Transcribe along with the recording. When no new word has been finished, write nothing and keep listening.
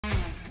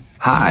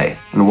Hi,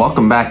 and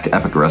welcome back to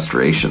Epic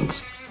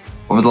Restorationz.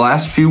 Over the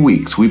last few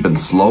weeks, we've been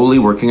slowly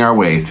working our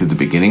way through the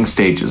beginning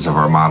stages of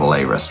our Model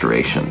A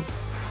restoration.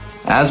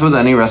 As with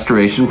any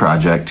restoration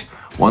project,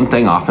 one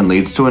thing often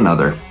leads to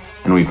another,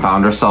 and we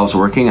found ourselves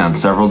working on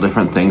several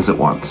different things at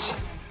once.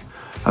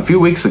 A few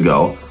weeks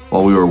ago,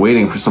 while we were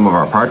waiting for some of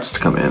our parts to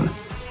come in,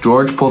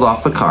 George pulled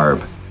off the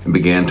carb and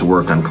began to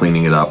work on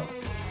cleaning it up.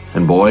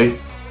 And boy,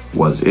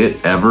 was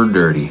it ever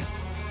dirty.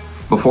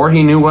 Before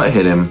he knew what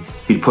hit him,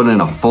 he'd put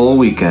in a full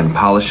weekend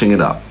polishing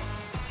it up.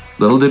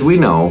 Little did we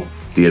know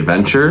the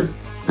adventure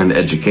and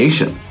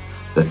education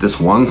that this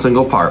one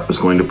single part was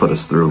going to put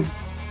us through.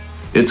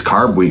 It's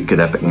Carb Week at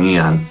Epic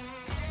Neon.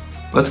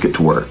 Let's get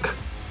to work.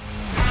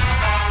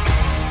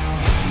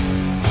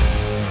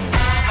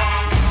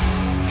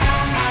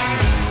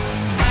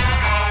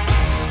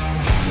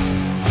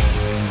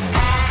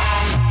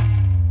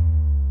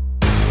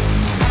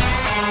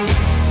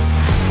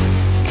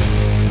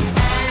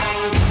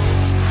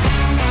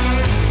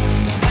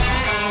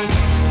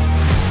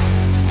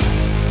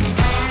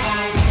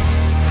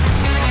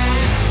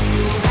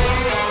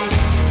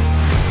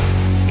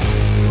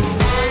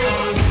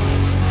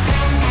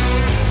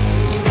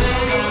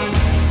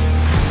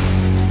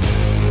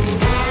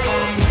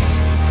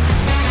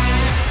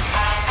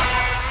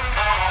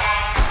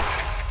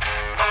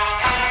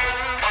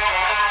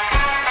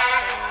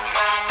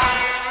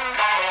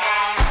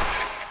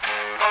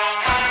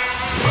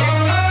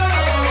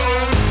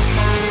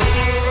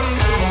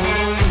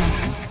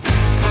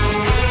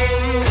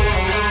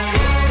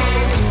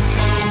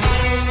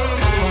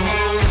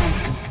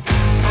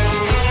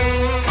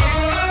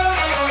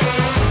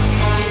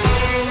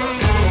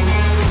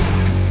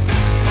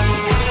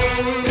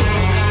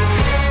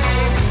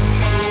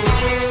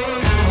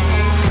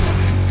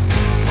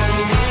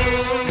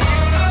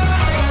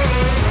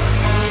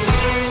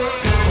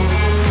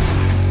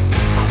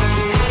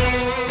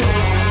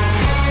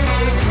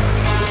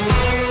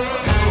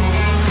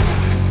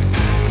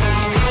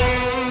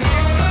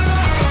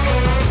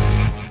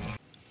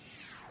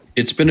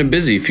 It's been a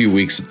busy few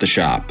weeks at the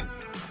shop.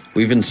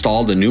 We've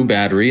installed a new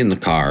battery in the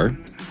car.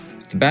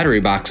 The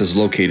battery box is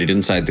located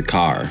inside the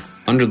car,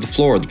 under the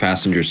floor of the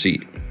passenger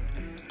seat.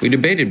 We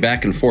debated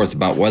back and forth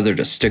about whether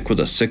to stick with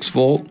a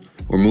 6-volt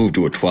or move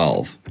to a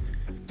 12,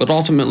 but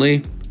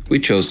ultimately, we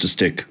chose to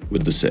stick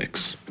with the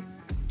 6.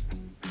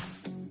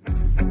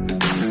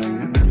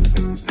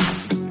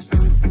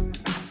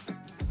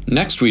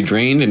 Next, we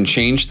drained and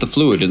changed the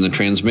fluid in the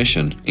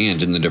transmission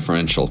and in the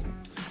differential.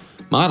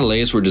 Model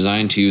A's were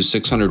designed to use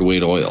 600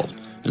 weight oil,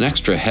 an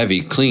extra heavy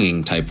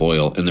clinging type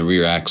oil in the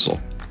rear axle.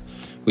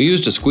 We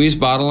used a squeeze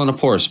bottle and a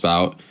pour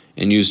spout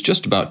and used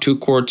just about 2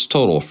 quarts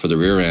total for the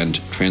rear end,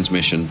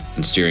 transmission,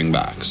 and steering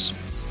box.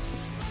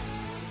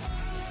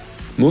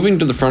 Moving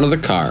to the front of the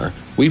car,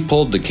 we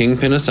pulled the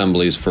kingpin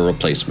assemblies for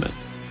replacement.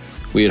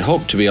 We had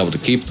hoped to be able to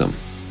keep them,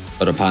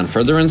 but upon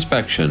further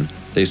inspection,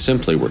 they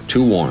simply were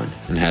too worn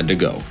and had to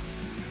go.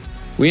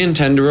 We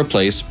intend to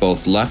replace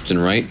both left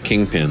and right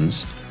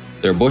kingpins,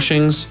 their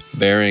bushings,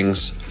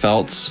 bearings,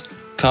 felts,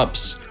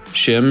 cups,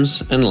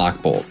 shims, and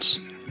lock bolts.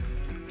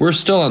 We're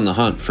still on the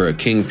hunt for a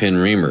kingpin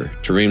reamer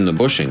to ream the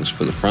bushings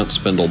for the front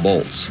spindle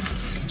bolts,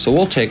 so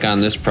we'll take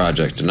on this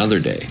project another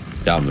day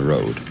down the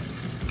road.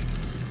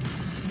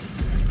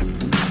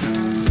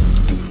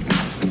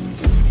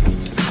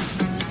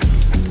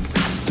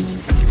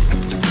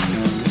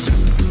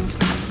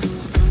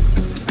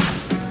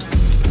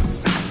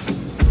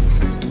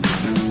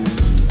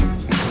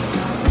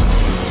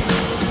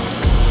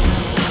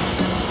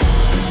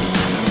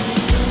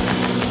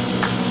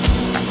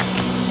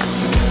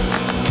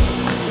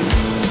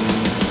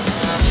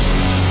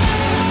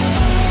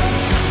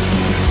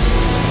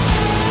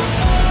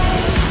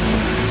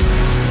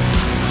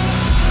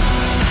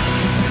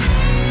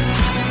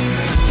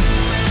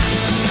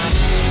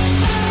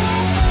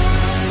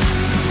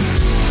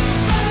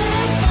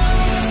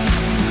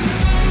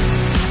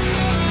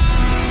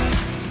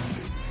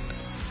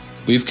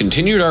 We've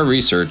continued our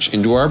research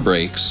into our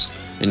brakes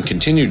and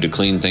continued to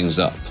clean things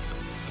up,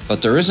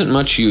 but there isn't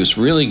much use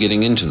really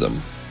getting into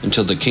them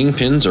until the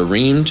kingpins are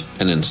reamed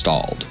and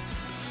installed.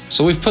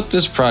 So we've put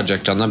this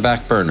project on the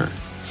back burner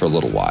for a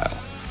little while.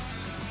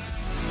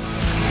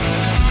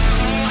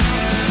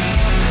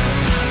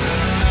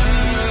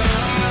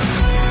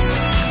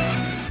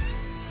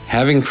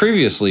 Having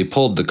previously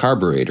pulled the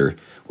carburetor,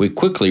 we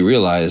quickly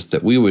realized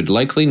that we would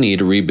likely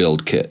need a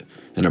rebuild kit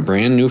and a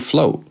brand new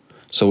float,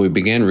 so we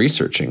began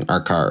researching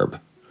our carb.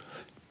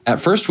 At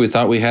first we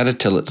thought we had a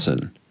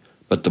Tillotson,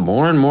 but the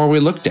more and more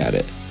we looked at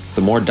it,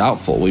 the more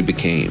doubtful we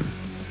became.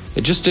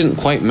 It just didn't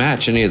quite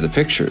match any of the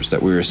pictures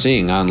that we were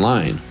seeing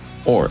online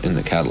or in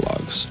the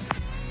catalogs.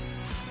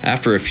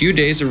 After a few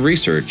days of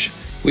research,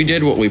 we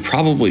did what we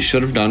probably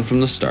should have done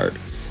from the start.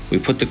 We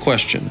put the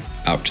question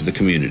out to the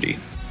community.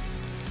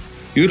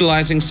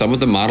 Utilizing some of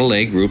the Model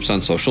A groups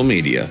on social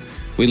media,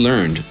 we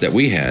learned that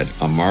we had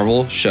a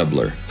Marvel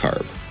Schebler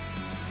carb.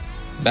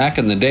 Back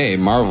in the day,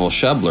 Marvel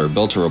Schebler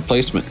built a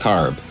replacement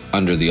carb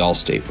under the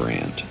Allstate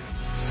brand.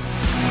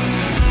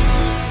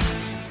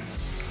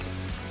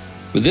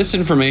 With this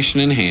information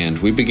in hand,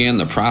 we began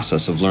the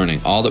process of learning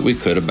all that we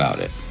could about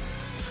it.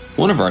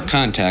 One of our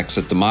contacts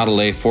at the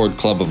Model A Ford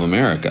Club of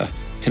America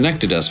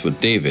connected us with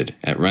David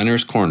at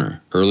Renner's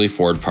Corner, Early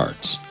Ford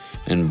Parts,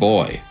 and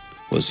boy,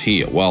 was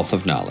he a wealth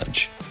of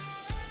knowledge.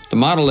 The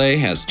Model A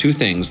has two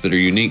things that are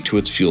unique to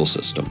its fuel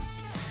system.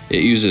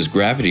 It uses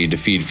gravity to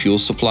feed fuel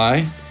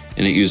supply,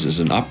 and it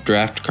uses an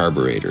updraft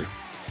carburetor.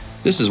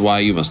 This is why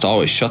you must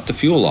always shut the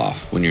fuel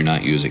off when you're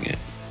not using it.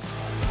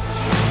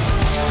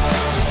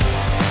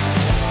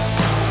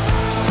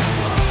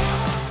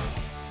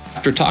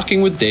 After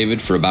talking with David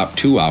for about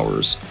 2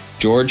 hours,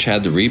 George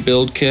had the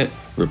rebuild kit,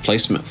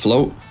 replacement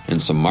float,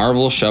 and some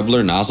Marvel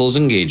Schebler nozzles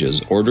and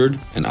gauges ordered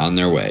and on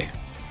their way.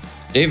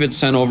 David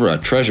sent over a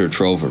treasure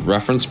trove of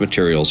reference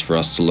materials for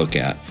us to look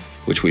at,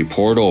 which we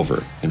poured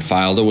over and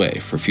filed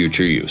away for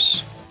future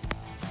use.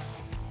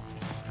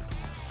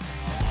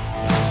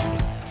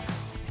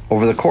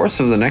 Over the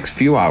course of the next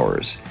few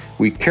hours,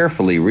 we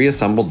carefully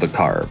reassembled the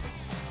carb.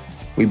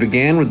 We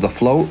began with the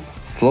float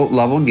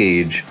level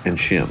gauge, and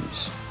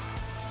shims.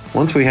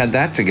 Once we had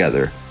that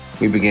together,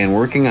 we began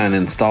working on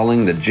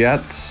installing the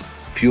jets,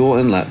 fuel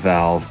inlet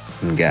valve,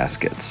 and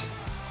gaskets.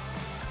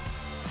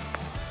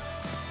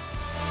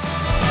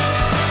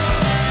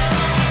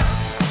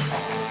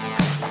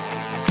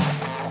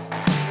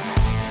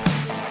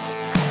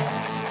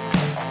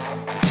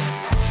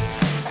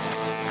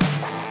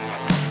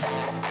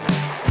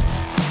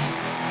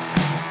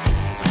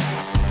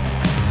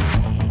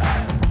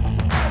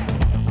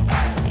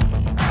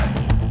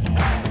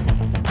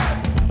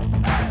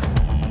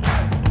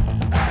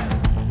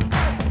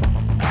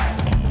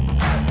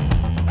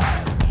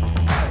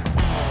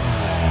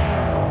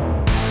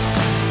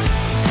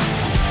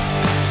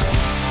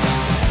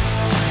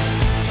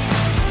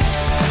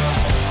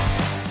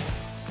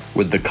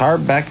 With the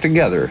carb back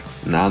together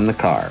and on the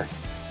car,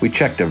 we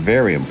checked a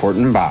very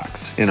important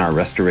box in our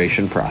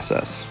restoration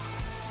process.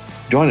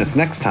 Join us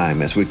next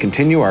time as we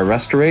continue our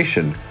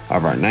restoration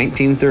of our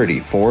 1930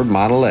 Ford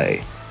Model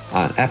A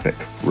on Epic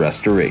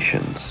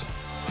Restorationz.